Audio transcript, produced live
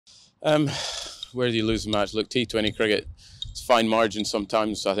Um, where do you lose the match? Look, T20 cricket, it's fine margin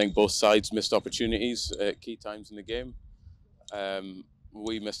sometimes. I think both sides missed opportunities at key times in the game.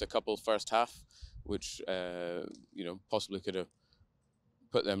 We missed a couple first half, which possibly could have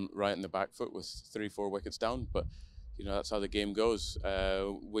put them right in the back foot with 3-4 wickets down. But that's how the game goes.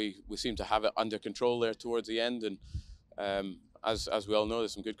 We seem to have it under control there towards the end, and as we all know,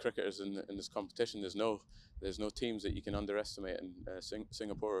 there's some good cricketers in this competition. There's no teams that you can underestimate, and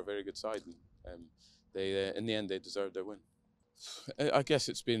Singapore are a very good side, and they in the end they deserved their win. I guess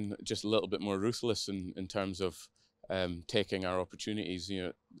it's been just a little bit more ruthless in terms of taking our opportunities.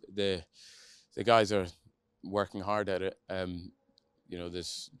 The guys are working hard at it.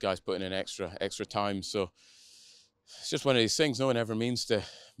 There's guys putting in extra time, so it's just one of these things. No one ever means to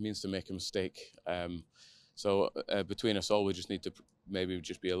make a mistake. So between us all, we just need to maybe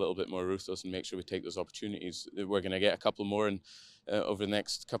just be a little bit more ruthless and make sure we take those opportunities. We're going to get a couple more over the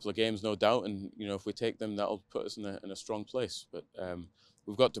next couple of games, no doubt. And if we take them, that'll put us in a strong place. But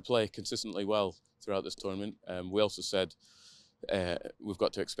we've got to play consistently well throughout this tournament. We also said we've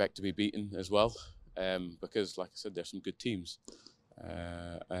got to expect to be beaten as well, because, like I said, there's some good teams.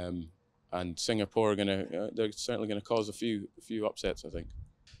 And Singapore are they're certainly going to cause a few upsets, I think.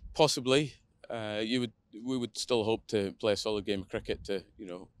 Possibly. We would still hope to play a solid game of cricket to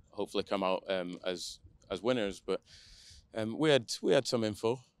hopefully come out as winners, but we had some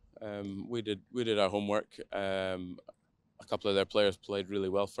info. We did our homework. A couple of their players played really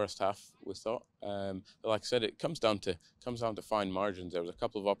well first half, we thought. But like I said, it comes down to fine margins. There was a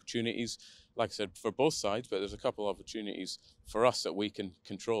couple of opportunities, like I said, for both sides, but there's a couple of opportunities for us that we can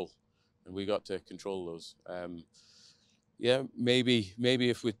control, and we got to control those. Maybe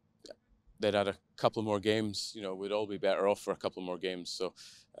if they'd had a couple more games, we'd all be better off for a couple more games. So,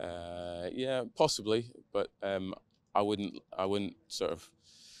 possibly, but I wouldn't sort of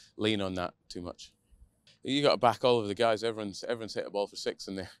lean on that too much. You got to back all of the guys. Everyone's hit a ball for six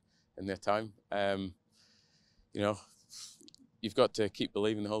in their time. You've got to keep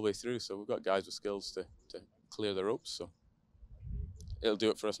believing the whole way through. So we've got guys with skills to clear the ropes. So it'll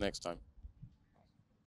do it for us next time.